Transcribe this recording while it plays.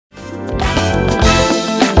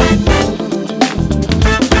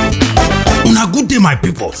my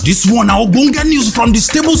people, this one na ogbonge news from the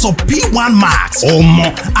stables of PWAN Max.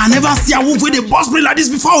 Omo, I never see a wolf with a boss brain like this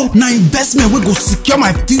before. Now investment we go secure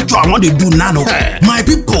my future. I want to do nano. My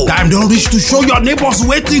people, time don't reach to show your neighbors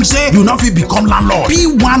waiting say you not fit become landlord.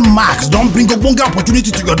 PWAN Max don't bring ogbonge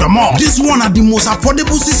opportunity to your domo. This one are the most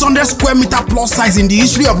affordable 600 square meter plus size in the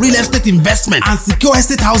history of real estate investment and secure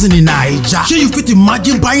estate housing in Naija. Sure, you fit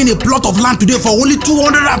imagine buying a plot of land today for only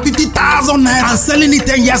 250,000 naira and selling it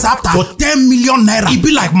 10 years after for 10 million naira. It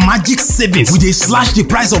be like magic savings. We dey slash the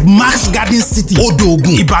price of Max Garden City,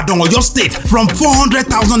 Odogun, Ibadan, or your state from 400,000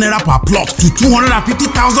 naira per plot to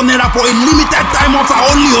 250,000 naira for a limited time offer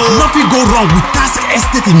only. Nothing go wrong with tax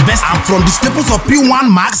estate investment. And from the staples of PWAN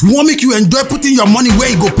Max, we want make you enjoy putting your money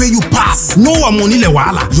where it go pay you pass. No money le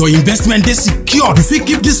wahala. Your investment dey secured. You fit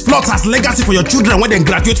keep these plots as legacy for your children when they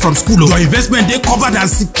graduate from school. Your investment dey covered and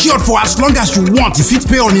secured for as long as you want. You fit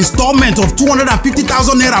pay on installment of 250,000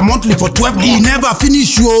 naira monthly for 12 months. E never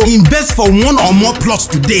finish you. Invest for one or more plots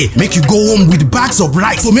today. Make you go home with bags of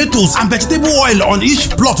rice, tomatoes, and vegetable oil on each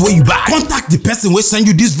plot where you buy. Contact the person who send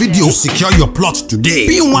you this video to secure your plot today.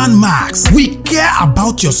 PWAN Max, we care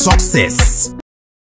about your success.